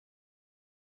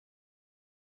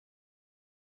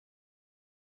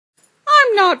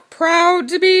I'm not proud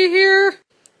to be here.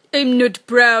 I'm not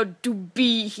proud to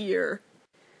be here.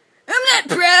 I'm not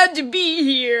proud to be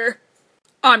here.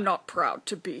 I'm not proud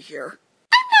to be here.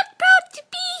 I'm not proud to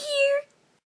be here.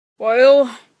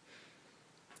 Well,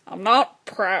 I'm not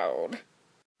proud.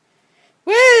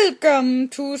 Welcome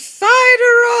to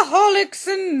Cideraholics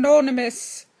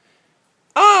Anonymous.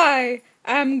 I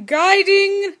am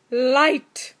Guiding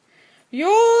Light,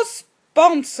 your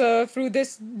sponsor through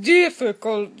this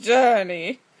difficult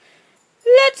journey.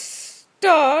 Let's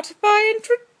start by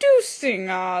introducing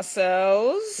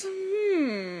ourselves.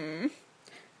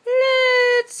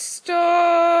 Let's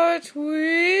start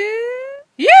with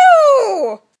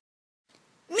you!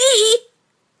 Me?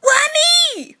 Why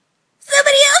me?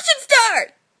 Somebody else should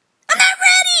start. I'm not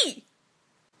ready.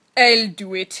 I'll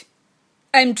do it.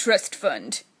 I'm Trust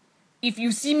Fund. If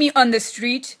you see me on the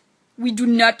street, we do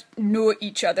not know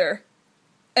each other.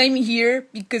 I'm here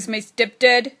because my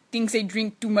stepdad thinks I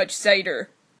drink too much cider.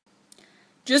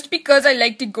 Just because I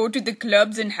like to go to the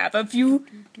clubs and have a few,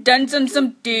 dance on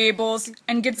some tables,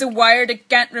 and get so wired I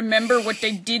can't remember what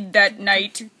I did that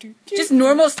night. Just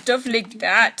normal stuff like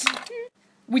that.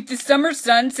 With the summer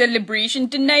sun celebration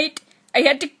tonight, I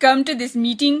had to come to this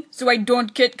meeting so I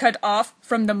don't get cut off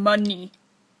from the money.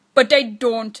 But I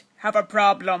don't have a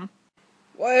problem.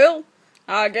 Well,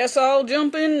 I guess I'll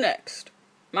jump in next.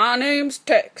 My name's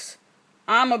Tex.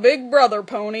 I'm a big brother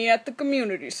pony at the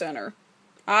community center.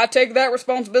 I take that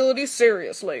responsibility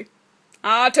seriously.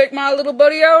 I take my little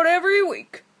buddy out every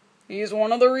week. He's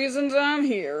one of the reasons I'm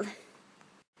here.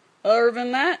 Other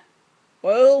than that,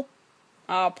 well,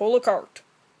 I pull a cart.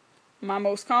 My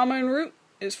most common route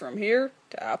is from here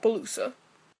to Appaloosa.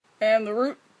 And the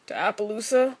route to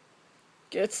Appaloosa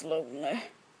gets lonely.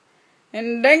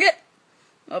 And dang it,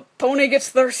 a pony gets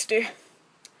thirsty.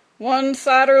 One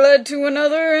cider led to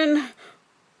another and,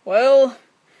 well,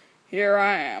 here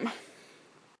I am.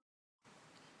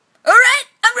 Alright,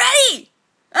 I'm ready.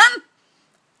 I'm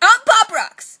Pop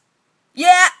Rocks.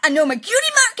 Yeah, I know my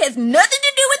cutie mark has nothing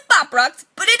to do with Pop Rocks,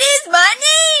 but it is my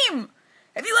name.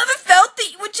 Have you ever felt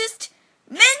that you were just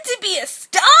meant to be a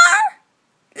star?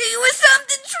 That you were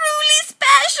something truly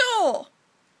special?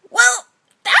 Well,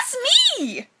 that's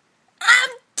me. I'm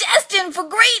destined for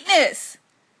greatness.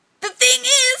 The thing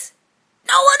is,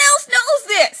 no one else knows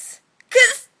this,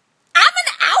 'cause I'm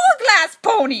an hourglass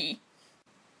pony.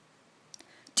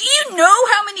 Do you know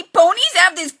how many ponies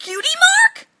have this cutie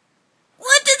mark?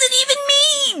 What does it even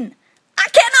mean? I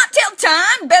cannot tell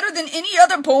time better than any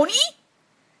other pony.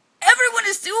 Everyone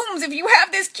assumes if you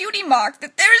have this cutie mark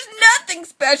that there is nothing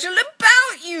special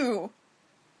about you.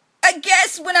 I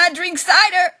guess when I drink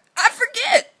cider, I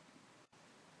forget.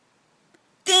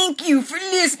 Thank you for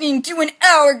listening to an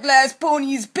hourglass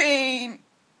pony's pain.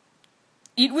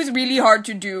 It was really hard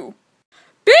to do.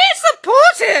 Be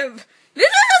supportive! This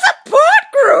is a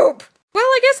support group! Well,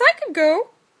 I guess I could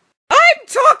go. I'm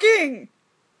talking!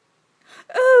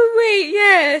 Oh, wait,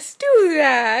 yes, do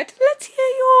that. Let's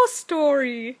hear your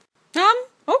story.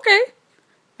 Okay.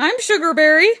 I'm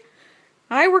Sugarberry.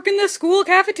 I work in the school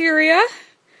cafeteria.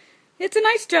 It's a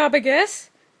nice job, I guess.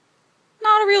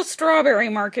 Not a real strawberry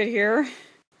market here.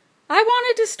 I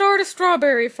wanted to start a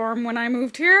strawberry farm when I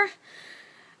moved here,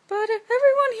 but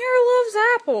everyone here loves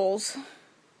apples.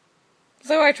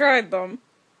 So I tried them.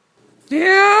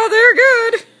 Yeah, they're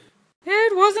good.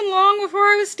 It wasn't long before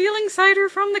I was stealing cider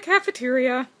from the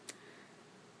cafeteria.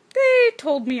 They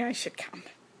told me I should come.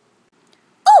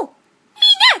 Oh, me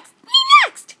next! Me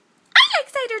next! I like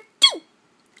cider too!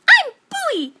 I'm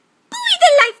Bowie! Bowie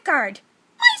the lifeguard!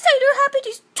 My cider habit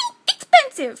is too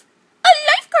expensive! A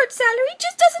lifeguard salary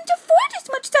just doesn't afford as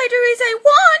much cider as I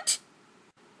want!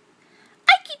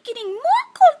 I keep getting more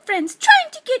cold friends trying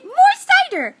to get more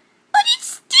cider, but it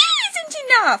still isn't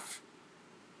enough!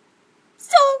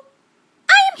 So,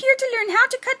 I am here to learn how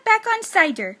to cut back on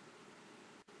cider.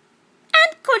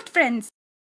 And cold friends.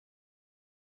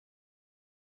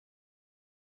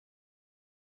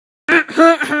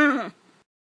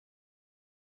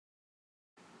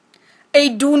 I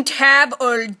don't have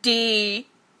all day.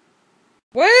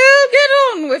 Well, get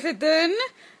on with it then.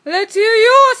 Let's hear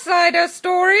your cider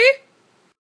story.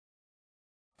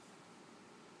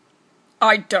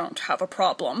 I don't have a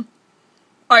problem.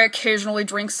 I occasionally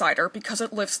drink cider because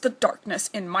it lifts the darkness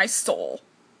in my soul.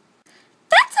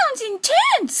 That sounds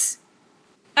intense.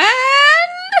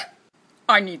 And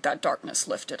I need that darkness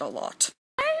lifted a lot.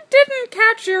 I didn't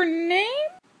catch your name.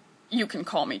 You can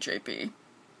call me JP.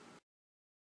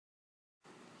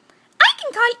 I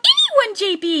can call anyone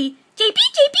JP. JP,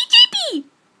 JP, JP.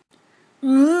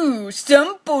 Ooh,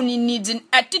 some pony needs an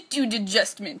attitude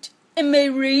adjustment. Am I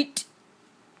right?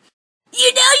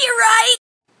 You know you're right.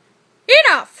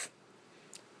 Enough!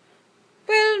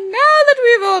 Well, now that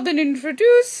we've all been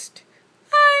introduced,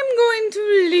 I'm going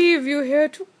to leave you here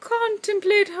to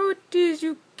contemplate how it is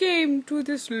you came to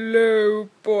this low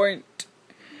point.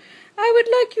 I would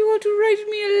like you all to write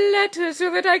me a letter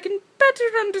so that I can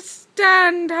better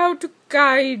understand how to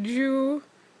guide you.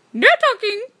 No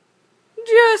talking,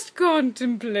 just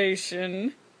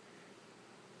contemplation.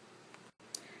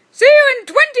 See you in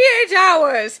 28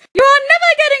 hours! You are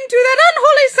never getting to that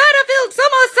unholy cider-filled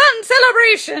summer sun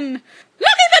celebration!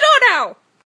 Locking the door now!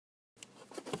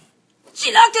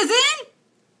 She locked us in?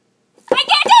 I can't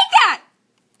take that!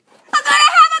 I'm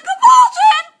gonna have a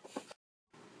convulsion!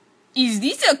 Is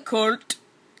this a cult?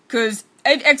 'Cause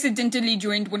I've accidentally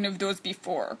joined one of those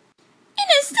before. An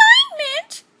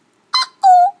assignment?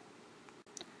 Uh-oh!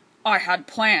 I had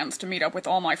plans to meet up with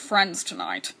all my friends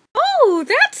tonight. Oh,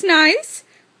 that's nice.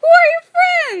 Who are your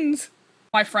friends?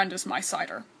 My friend is my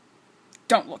cider.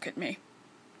 Don't look at me.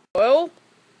 Well,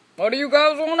 what do you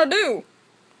guys want to do?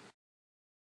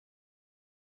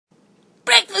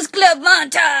 Breakfast Club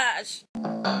montage!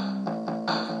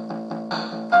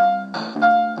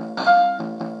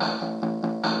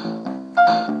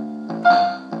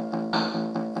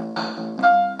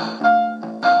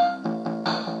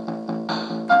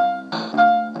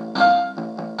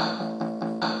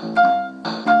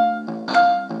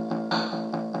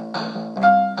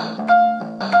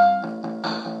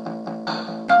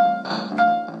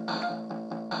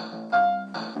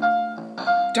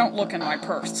 Don't look in my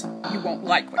purse. You won't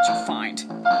like what you find.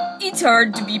 It's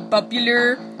hard to be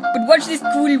popular, but watch this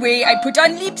cool way I put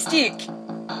on lipstick.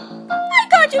 I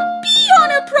got to be on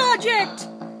a project!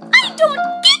 I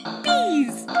don't get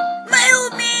bees! My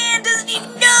old man doesn't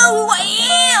even know who I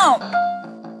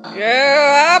am!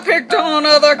 Yeah, I picked on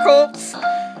other cults.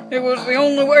 It was the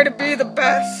only way to be the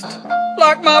best.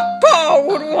 Like my pa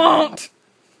would want.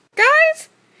 Guys,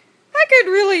 I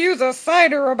could really use a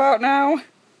cider about now.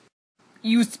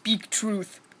 You speak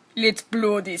truth. Let's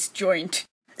blow this joint.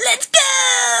 Let's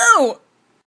go!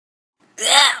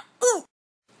 Ah, ooh.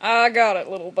 I got it,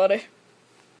 little buddy.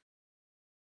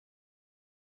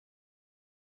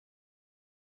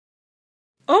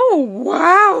 Oh,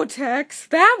 wow, Tex.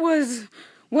 That was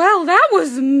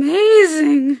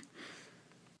amazing.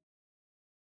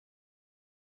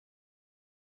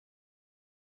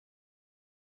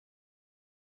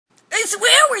 I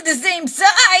swear we're the same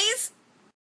size!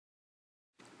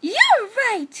 You're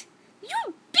right.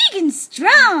 You're big and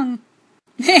strong.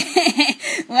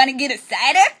 Wanna get a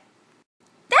cider?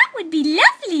 That would be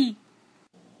lovely.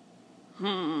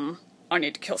 I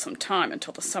need to kill some time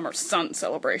until the summer sun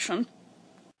celebration.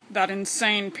 That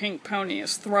insane pink pony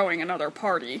is throwing another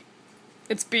party.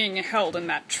 It's being held in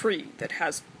that tree that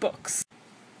has books.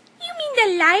 You mean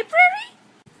the library?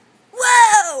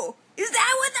 Whoa! Is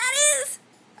that what that is?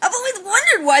 I've always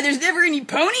wondered why there's never any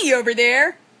pony over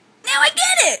there. Now I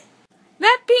get it!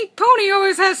 That pink pony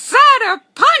always has cider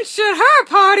punch at her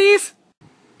parties.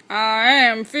 I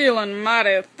am feeling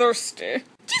mighty thirsty.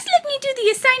 Just let me do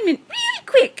the assignment real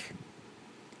quick.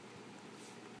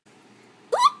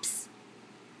 Oops!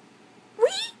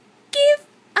 We give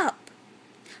up.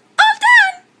 All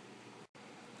done!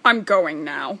 I'm going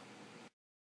now.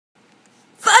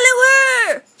 Follow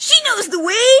her! She knows the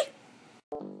way!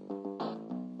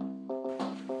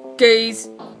 Guys,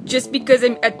 just because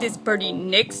I'm at this party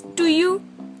next to you,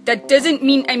 that doesn't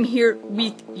mean I'm here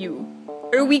with you.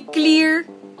 Are we clear?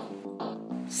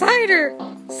 Cider!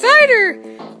 Cider!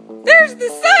 There's the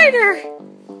cider!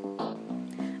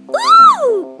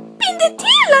 Ooh! Pin the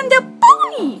tail on the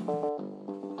pony!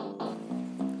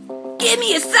 Give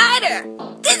me a cider!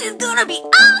 This is gonna be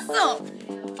awesome!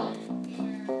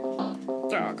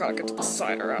 Oh, I gotta get the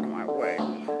cider out of my way.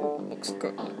 Looks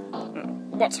good.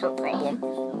 What's her problem?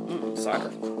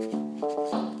 Cider.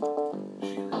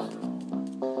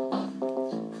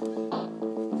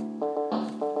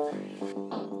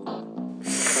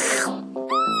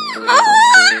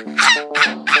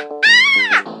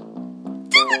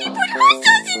 Somebody put hot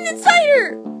sauce in the cider!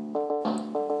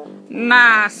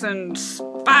 Nice and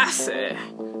spicy.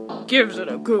 Gives it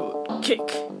a good kick.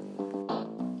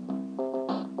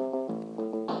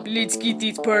 Let's get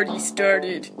this party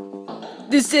started.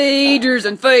 The cider's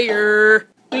on fire.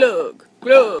 Glug,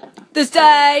 glug. The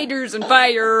cider's on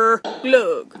fire.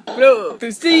 Glug, glug.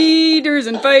 The cider's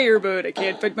on fire, but I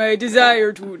can't fight my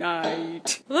desire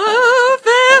tonight. The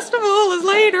festival is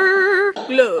later.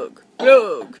 Glug,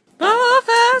 glug. The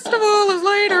festival is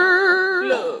later.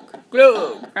 Glug,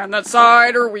 glug. And that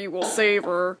cider we will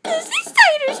savor. This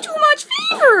cider's too much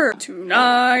flavor!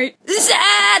 Tonight. The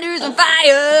cider's on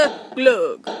fire!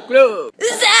 Glug, glug. The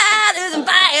cider's on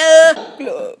fire!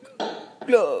 Glug,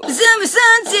 Club. The summer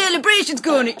sun celebration's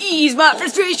gonna ease my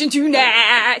frustration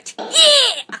tonight.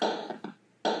 Yeah!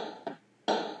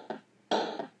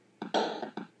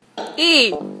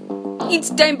 Hey, it's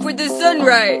time for the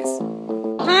sunrise.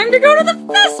 Time to go to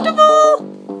the festival!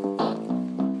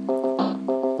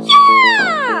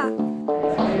 Yeah!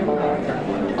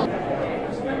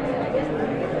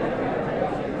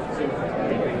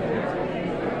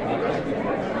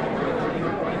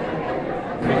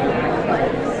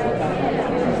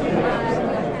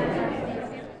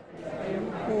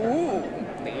 Ooh,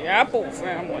 the Apple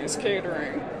family's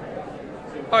catering.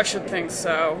 I should think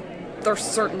so. There's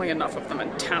certainly enough of them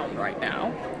in town right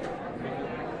now.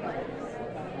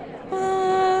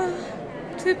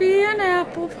 To be an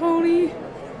apple pony.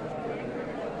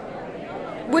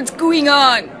 What's going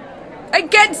on? I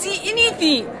can't see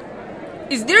anything.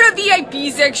 Is there a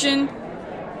VIP section?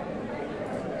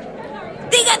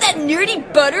 They got that nerdy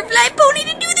butterfly pony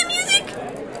to do the music?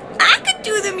 I could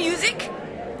do the music.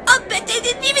 I'll bet they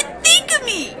didn't even think of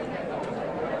me.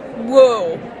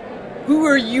 Whoa. Who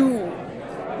are you?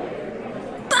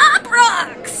 Pop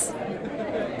Rocks!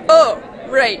 Oh,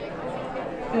 right.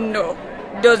 No,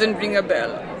 doesn't ring a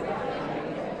bell.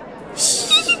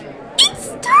 Shh! It's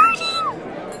starting!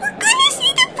 We're gonna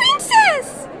see the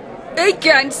princess! I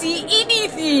can't see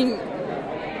anything.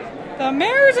 The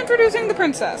mayor is introducing the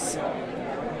princess.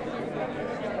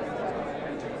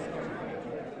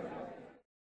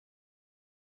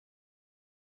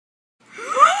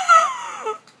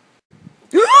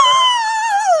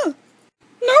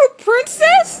 No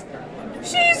princess?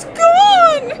 She's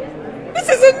gone! This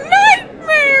is a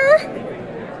nightmare!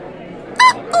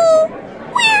 Uh-oh!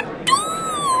 We're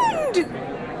doomed!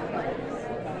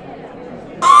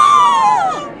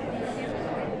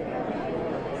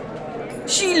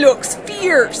 She looks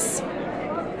fierce.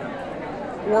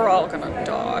 We're all gonna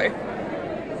die.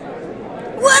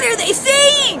 What are they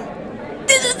saying?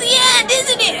 This is the end,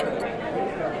 isn't it?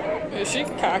 Is she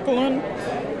cackling?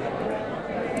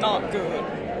 Not good.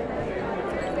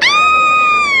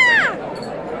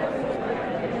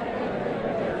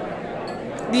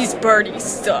 This party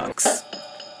sucks.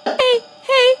 Hey,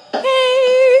 hey,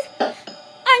 hey!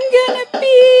 I'm gonna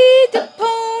be the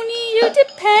pony you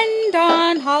depend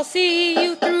on. I'll see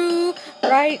you through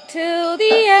right till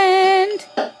the end.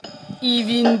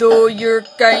 Even though you're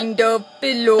kind of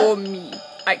below me,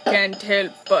 I can't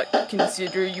help but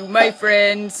consider you my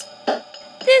friends.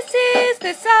 This is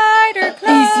the Cider Club.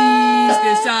 This is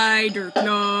the Cider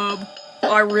Club.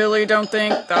 I really don't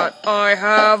think that I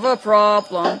have a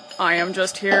problem. I am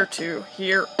just here to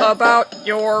hear about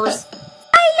yours.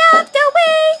 I love the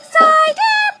way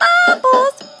cider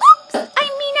bubbles. Oops!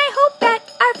 I hope that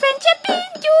our friendship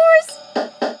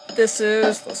endures. This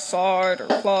is the Cider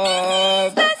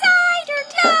Club. The Cider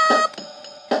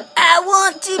Club. I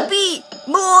want to be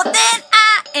more than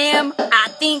I am. I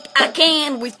think I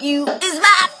can with you as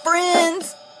my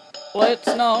friends. Let's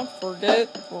not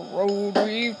forget the road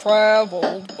we've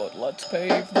traveled, but let's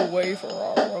pave the way for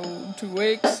our road to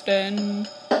extend.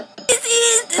 This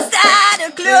is the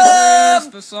Cider Club. This is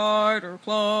the Cider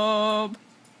Club.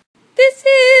 This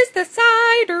is the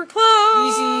Cider Club.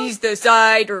 This is the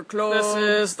Cider Club. This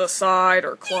is the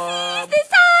Cider Club. The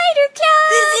Cider Club.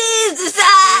 This is the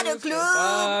Cider This is the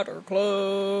Club. Cider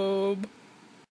Club.